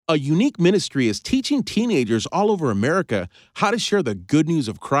A unique ministry is teaching teenagers all over America how to share the good news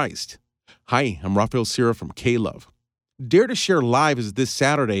of Christ. Hi, I'm Rafael Sierra from K-Love. Dare to Share Live is this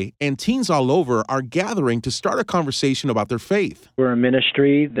Saturday, and teens all over are gathering to start a conversation about their faith. We're a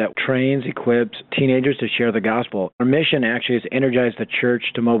ministry that trains, equips teenagers to share the gospel. Our mission actually is to energize the church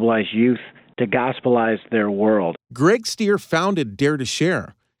to mobilize youth to gospelize their world. Greg Stier founded Dare to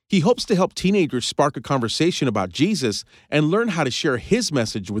Share. He hopes to help teenagers spark a conversation about Jesus and learn how to share his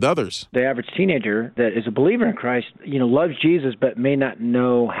message with others. The average teenager that is a believer in Christ, loves Jesus, but may not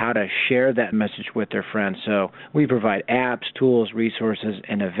know how to share that message with their friends. So we provide apps, tools, resources,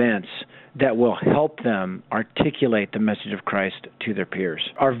 and events that will help them articulate the message of Christ to their peers.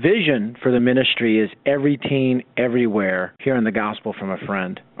 Our vision for the ministry is every teen, everywhere, hearing the gospel from a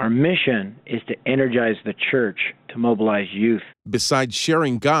friend. Our mission is to energize the church to mobilize youth. Besides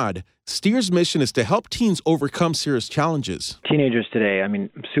sharing God, Stier's mission is to help teens overcome serious challenges. Teenagers today,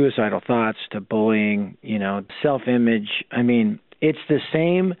 suicidal thoughts to bullying, self-image. It's the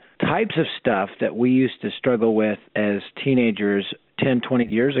same types of stuff that we used to struggle with as teenagers 10, 20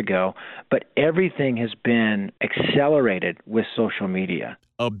 years ago, but everything has been accelerated with social media.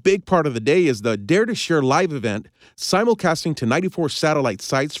 A big part of the day is the Dare to Share Live event, simulcasting to 94 satellite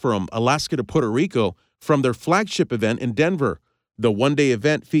sites from Alaska to Puerto Rico from their flagship event in Denver. The one-day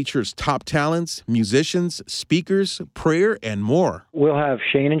event features top talents, musicians, speakers, prayer, and more. We'll have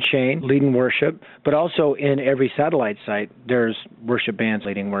Shane and Shane leading worship, but also in every satellite site, there's worship bands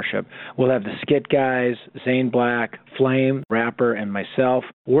leading worship. We'll have the Skit Guys, Zane Black, Flame, rapper, and myself.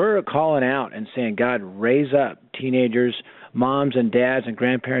 We're calling out and saying, God, raise up teenagers, moms and dads and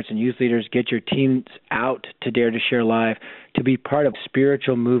grandparents and youth leaders. Get your teens out to Dare to Share Live to be part of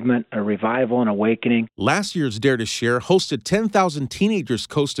spiritual movement, a revival and awakening. Last year's Dare to Share hosted 10,000 teenagers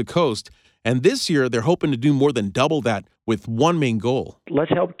coast to coast, and this year they're hoping to do more than double that with one main goal.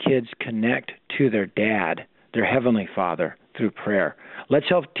 Let's help kids connect to their dad, their Heavenly Father, through prayer. Let's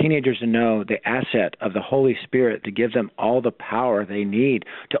help teenagers to know the asset of the Holy Spirit to give them all the power they need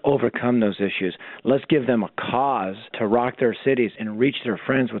to overcome those issues. Let's give them a cause to rock their cities and reach their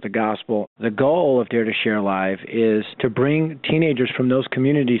friends with the gospel. The goal of Dare to Share Live is to bring teenagers from those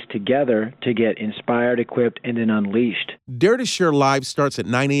communities together to get inspired, equipped, and then unleashed. Dare to Share Live starts at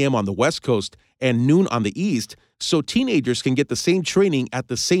 9 a.m. on the West Coast and noon on the East, so teenagers can get the same training at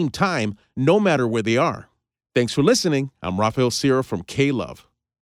the same time, no matter where they are. Thanks for listening. I'm Rafael Sierra from K-Love.